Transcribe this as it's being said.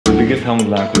biggest Helmut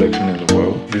Lang collection in the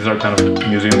world. These are kind of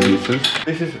museum pieces.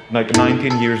 This is like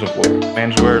 19 years of work.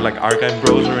 Menswear, like archive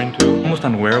bros are into. Almost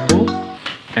unwearable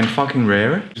and fucking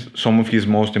rare. Some of his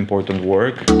most important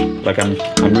work. Like I'm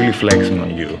really flexing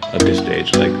on you at this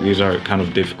stage. Like these are kind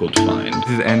of difficult to find.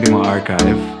 This is ENDYMA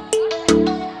archive.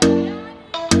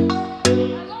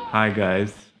 Hi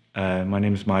guys, my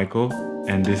name is Michael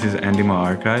and this is ENDYMA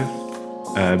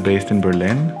archive based in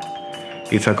Berlin.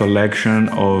 It's a collection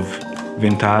of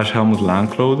vintage Helmut Lang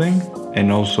clothing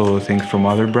and also things from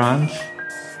other brands.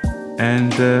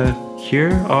 And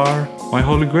here are my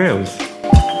holy grails.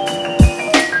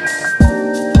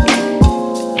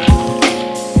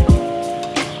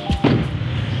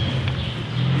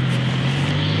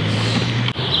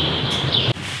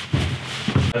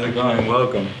 How's it going?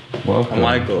 Welcome. Welcome. I'm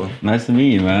Michael. Nice to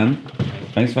meet you, man.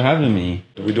 Thanks for having me.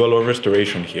 We do a lot of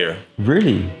restoration here.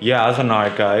 Really? Yeah, as an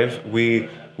archive, we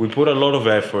put a lot of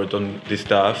effort on this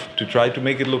stuff to try to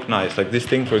make it look nice. Like this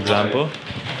thing, for example.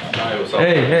 Hi, what's up?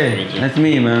 Hey, nice to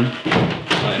meet you, man.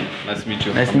 Hi, nice to meet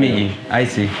you. Nice to meet you. I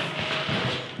see.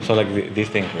 So like this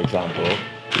thing, for example,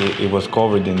 it was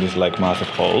covered in these like massive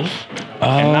holes.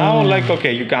 And now like,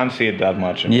 okay, you can't see it that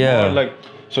much anymore. Yeah. Like,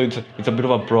 so it's a bit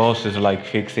of a process like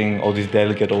fixing all these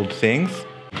delicate old things.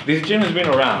 This gym has been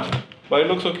around, but it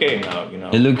looks okay now, you know.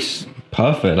 It looks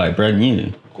perfect, like brand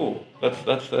new. Cool.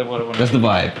 That's what I want. That's the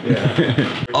vibe.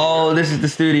 Yeah. Oh, this is the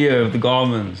studio of the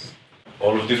garments.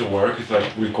 All of this work is like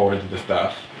recorded the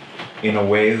stuff in a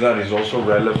way that is also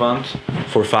relevant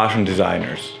for fashion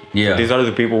designers. Yeah. So these are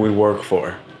the people we work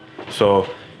for. So,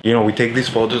 you know, we take these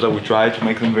photos that we try to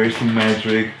make them very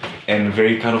symmetric and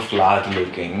very kind of flat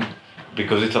looking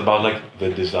because it's about like the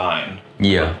design.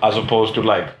 Yeah. As opposed to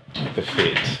like the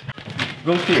fit.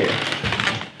 Go here.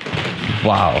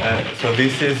 Wow. So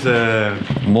this is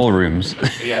More rooms.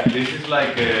 yeah, this is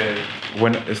like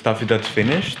when stuff that's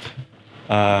finished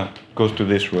goes to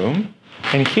this room,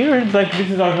 and here it's like this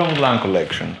is our Helmut Lang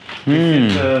collection.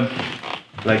 This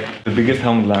is like the biggest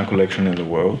Helmut Lang collection in the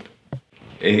world.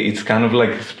 It's kind of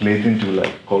like split into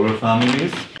like color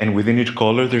families, and within each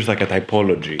color there's like a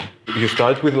typology. You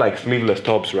start with like sleeveless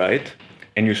tops, right?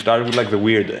 And you start with like the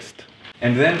weirdest.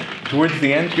 And then towards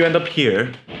the end you end up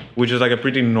here, which is like a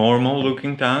pretty normal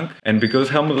looking tank. And because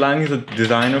Helmut Lang is a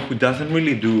designer who doesn't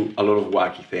really do a lot of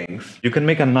wacky things, you can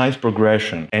make a nice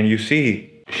progression. And you see,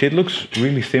 shit looks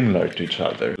really similar to each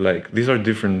other. Like these are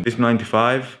different. This is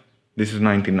 95, this is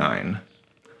 99.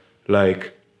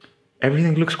 Like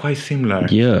everything looks quite similar.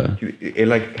 Yeah.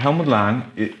 Like Helmut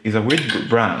Lang is a weird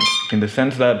brand in the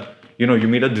sense that, you know, you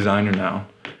meet a designer now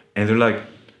and they're like,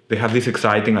 they have this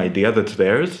exciting idea that's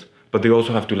theirs, but they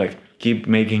also have to like keep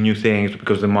making new things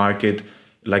because the market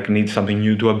like needs something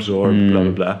new to absorb, blah,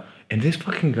 blah, blah. And this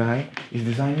fucking guy is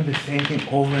designing the same thing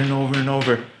over and over and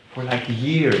over for like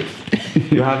years.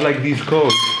 You have like these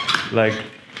coats, like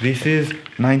this is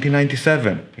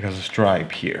 1997, it has a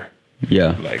stripe here.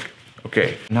 Yeah. Like,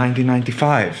 okay,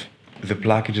 1995, the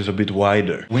placket is a bit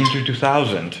wider. Winter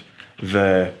 2000,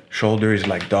 the shoulder is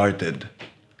like darted.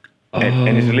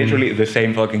 And it's literally the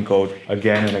same fucking coat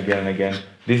again and again and again.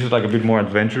 This is like a bit more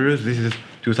adventurous. This is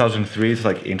 2003, it's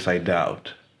like inside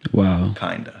out. Wow.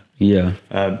 Kinda. Yeah.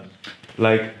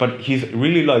 Like, but he's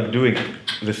really like doing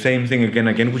the same thing again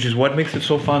and again, which is what makes it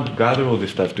so fun to gather all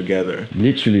this stuff together.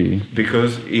 Literally.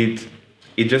 Because it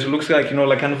just looks like, you know,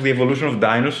 like kind of the evolution of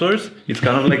dinosaurs. It's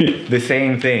kind of like the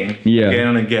same thing again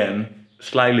and again,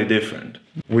 slightly different.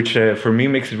 Which for me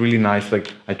makes it really nice.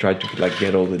 Like I tried to like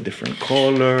get all the different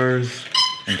colors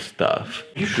and stuff.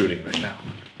 You're shooting right now.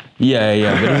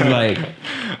 Yeah, but it's like...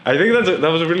 I think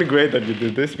that was really great that you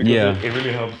did this because it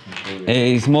really helps.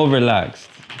 It's more relaxed.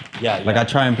 Yeah. Like I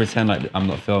try and pretend like I'm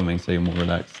not filming, so you're more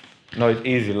relaxed. No, it's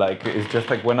easy. Like it's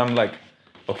just like when I'm like,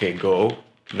 okay, go.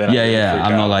 Then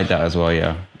I'm not like that as well.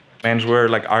 Yeah. Menswear,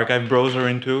 like archive bros are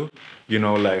into. You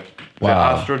know, like the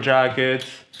Astro jackets,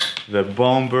 the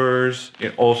bombers,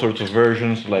 in all sorts of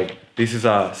versions. Like this is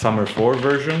a summer 4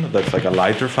 version that's like a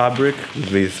lighter fabric with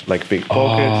these like big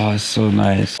pockets. Oh, it's so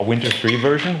nice. A winter 3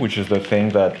 version, which is the thing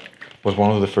that was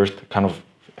one of the first kind of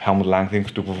Helmut Lang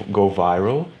things to go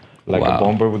viral. Like a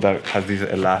bomber that has these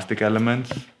elastic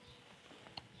elements.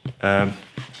 And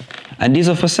these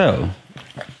are for sale?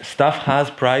 Stuff has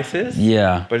prices.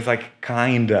 Yeah. But it's like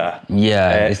kinda.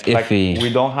 Yeah, it's iffy. Like, we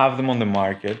don't have them on the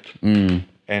market.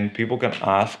 And people can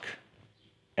ask.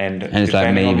 And it's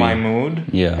depending like on my mood.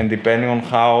 Yeah. And depending on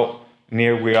how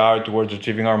near we are towards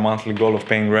achieving our monthly goal of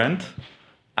paying rent,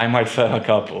 I might sell a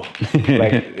couple.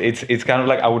 Like it's kind of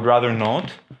like I would rather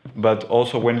not. but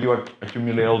also when you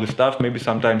accumulate all this stuff, maybe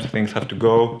sometimes things have to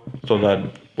go so that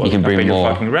You can bring pay your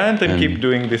more fucking rent and and- keep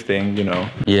doing this thing, you know.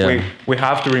 Yeah. We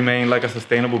have to remain like a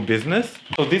sustainable business.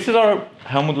 So this is our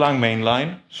Helmut Lang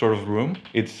mainline sort of room.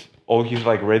 It's all his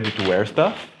like ready to wear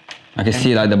stuff. I can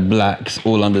see like the blacks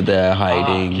all under there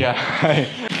hiding. Yeah.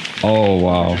 Oh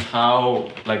wow. How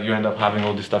like you end up having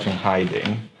all this stuff in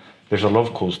hiding. There's a lot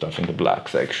of cool stuff in the black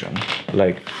section.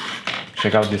 Like,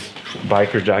 check out this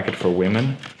biker jacket for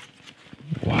women.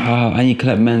 Wow, and you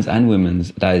collect men's and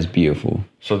women's. That is beautiful.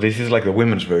 So this is like the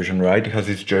women's version, right? It has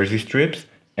these jersey strips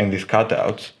and these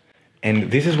cutouts.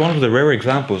 And this is one of the rare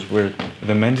examples where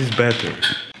the men's is better.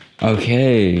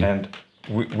 Okay. And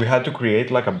we had to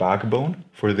create like a backbone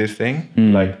for this thing.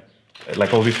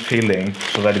 Like all this filling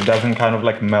so that it doesn't kind of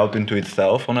like melt into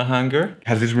itself on a hanger. It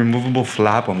has this removable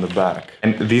flap on the back.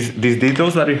 And these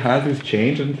details that it has, these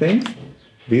chains and things,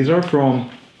 these are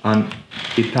from an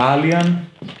Italian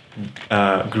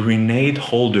grenade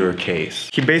holder case.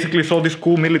 He basically saw this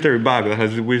cool military bag that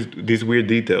has these weird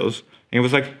details. And he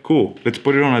was like, cool, let's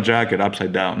put it on a jacket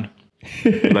upside down.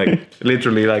 Like,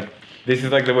 literally, like, this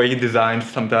is like the way he designs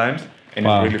sometimes. And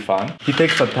Wow. it's really fun. He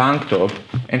takes a tank top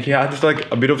and he adds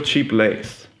like a bit of cheap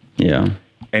lace. Yeah.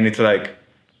 And it's like,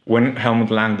 when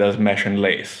Helmut Lang does mesh and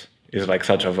lace, it's like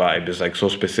such a vibe, it's like so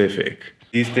specific.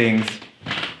 These things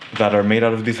that are made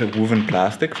out of this woven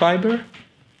plastic fiber,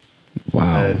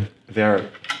 Wow. they're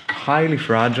highly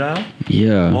fragile,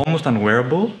 Yeah. almost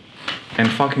unwearable, and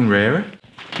fucking rare.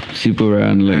 Super rare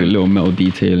and like little metal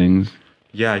detailings.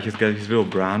 Yeah, he's got his little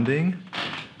branding.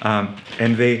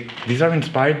 And these are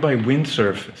inspired by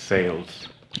windsurf sails.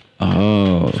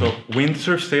 Oh. So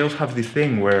windsurf sails have this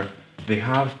thing where they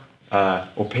have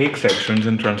opaque sections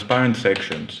and transparent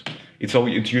sections. It's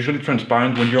usually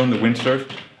transparent when you're on the windsurf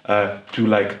to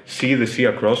like see the sea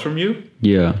across from you.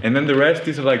 Yeah. And then the rest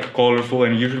is like colorful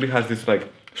and usually has this like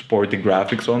sporty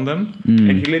graphics on them.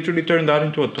 And he literally turned that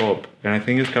into a top. And I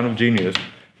think it's kind of genius.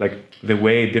 Like the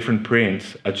way different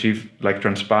prints achieve like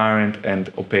transparent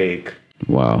and opaque.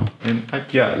 Wow. And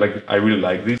I really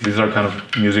like these. These are kind of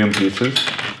museum pieces.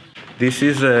 This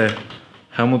is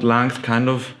Helmut Lang's kind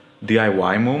of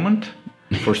DIY moment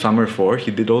for Summer 4.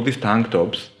 He did all these tank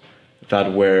tops that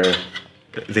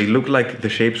they look like the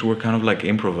shapes were kind of like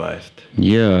improvised.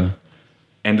 Yeah.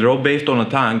 And they're all based on a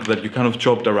tank that you kind of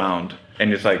chopped around.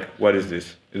 And it's like, what is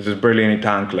this? There's barely any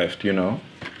tank left, you know?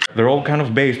 They're all kind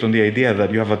of based on the idea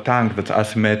that you have a tank that's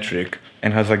asymmetric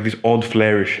and has like these odd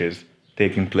flourishes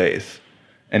taking place.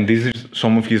 And this is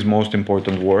some of his most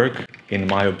important work, in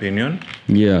my opinion.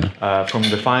 Yeah. From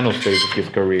the final stage of his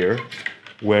career,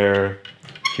 where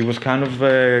he was kind of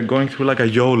going through like a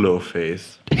YOLO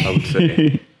phase, I would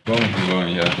say.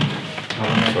 Going,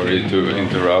 yeah. Sorry to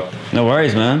interrupt. No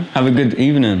worries, man. Have a good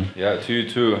evening. Yeah, to you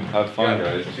too. Have fun,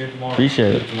 guys. See you tomorrow.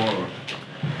 Appreciate it. Tomorrow.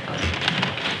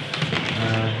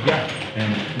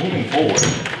 And moving forward.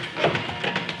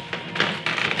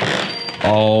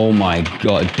 Oh my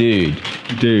god, dude.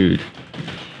 Dude.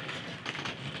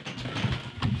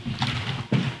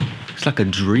 It's like a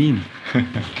dream.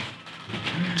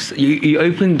 You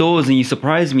open doors and you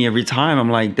surprise me every time. I'm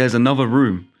like, there's another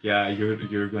room. Yeah,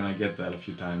 you're gonna get that a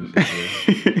few times.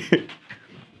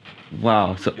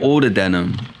 Wow, so all the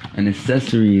denim and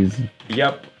accessories.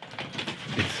 Yep.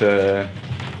 It's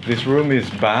this room is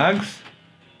bags,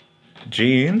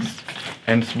 jeans,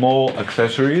 and small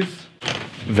accessories.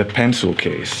 The pencil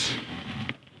case.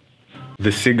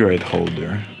 The cigarette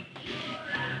holder.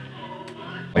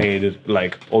 Made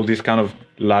like all these kind of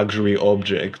luxury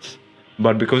objects.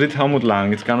 But because it's Helmut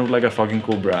Lang, it's kind of like a fucking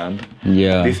cool brand.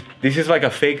 Yeah. This is like a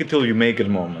fake it till you make it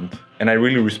moment. And I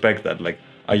really respect that. Like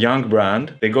a young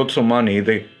brand, they got some money,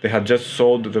 they had just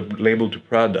sold the label to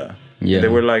Prada. Yeah. They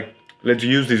were like, let's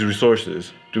use these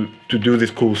resources to do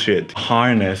this cool shit.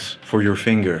 Harness for your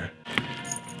finger.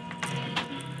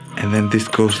 And then this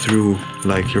goes through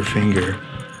like your finger.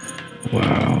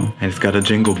 Wow. And it's got a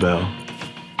jingle bell.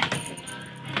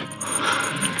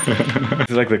 This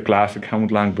is like the classic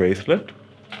Helmut Lang bracelet.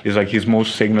 It's like his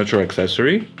most signature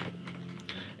accessory.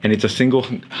 And it's a single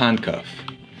handcuff.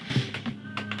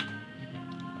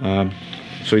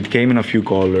 So it came in a few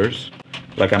colors.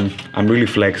 Like I'm really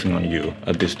flexing on you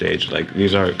at this stage. Like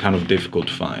these are kind of difficult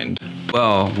to find.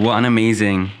 Well, what an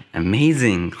amazing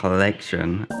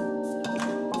collection.